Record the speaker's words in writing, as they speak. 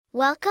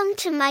Welcome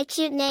to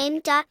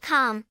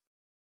mycutename.com.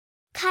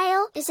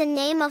 Cayo is a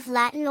name of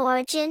Latin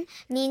origin,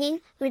 meaning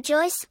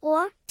rejoice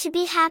or to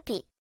be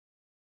happy.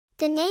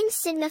 The name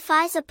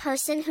signifies a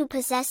person who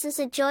possesses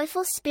a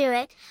joyful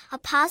spirit, a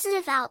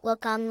positive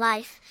outlook on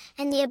life,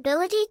 and the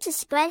ability to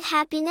spread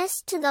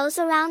happiness to those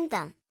around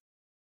them.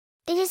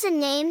 It is a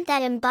name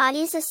that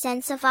embodies a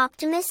sense of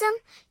optimism,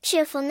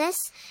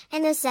 cheerfulness,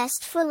 and a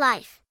zest for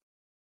life.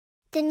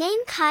 The name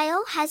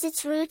Cayo has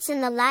its roots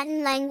in the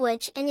Latin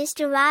language and is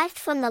derived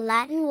from the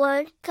Latin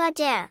word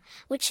gaudere,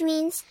 which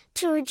means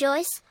to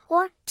rejoice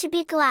or to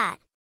be glad.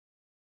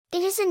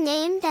 It is a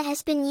name that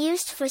has been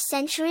used for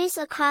centuries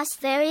across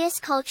various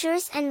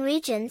cultures and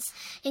regions,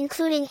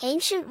 including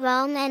ancient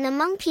Rome and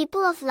among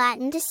people of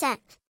Latin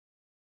descent.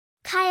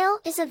 Cayo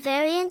is a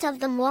variant of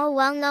the more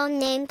well-known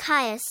name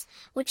Caius,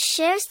 which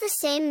shares the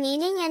same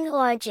meaning and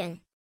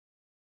origin.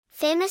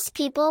 Famous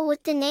people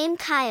with the name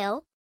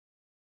Cayo.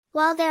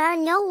 While there are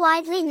no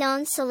widely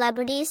known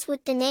celebrities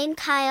with the name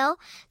Cayo,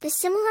 the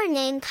similar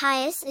name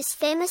Caius is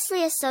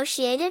famously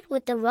associated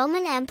with the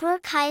Roman Emperor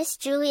Caius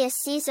Julius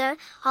Caesar,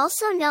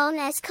 also known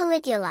as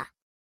Caligula.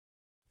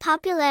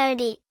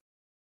 Popularity.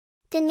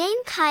 The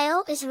name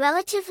Cayo is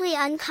relatively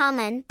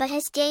uncommon but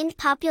has gained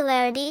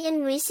popularity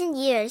in recent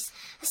years,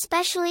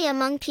 especially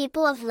among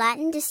people of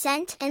Latin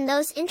descent and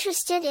those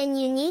interested in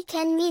unique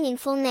and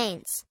meaningful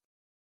names.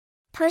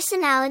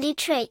 Personality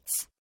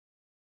traits.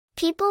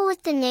 People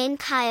with the name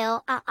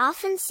Cayo are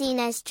often seen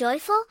as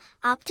joyful,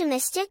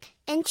 optimistic,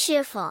 and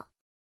cheerful.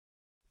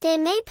 They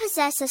may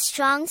possess a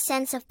strong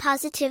sense of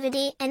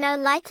positivity and are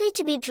likely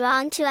to be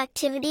drawn to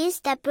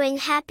activities that bring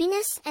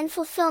happiness and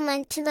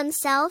fulfillment to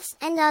themselves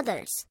and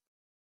others.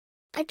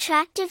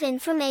 Attractive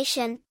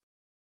information.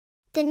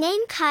 The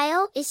name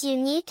Cayo is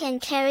unique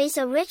and carries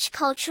a rich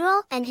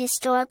cultural and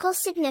historical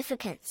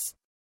significance.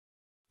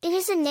 It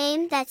is a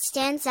name that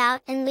stands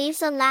out and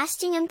leaves a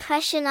lasting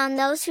impression on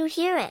those who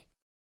hear it.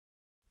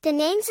 The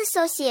name's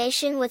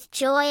association with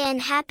joy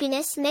and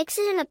happiness makes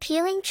it an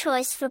appealing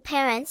choice for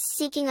parents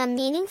seeking a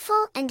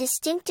meaningful and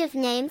distinctive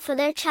name for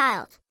their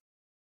child.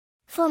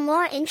 For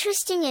more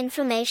interesting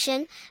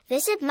information,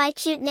 visit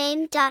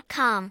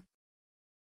mycutename.com.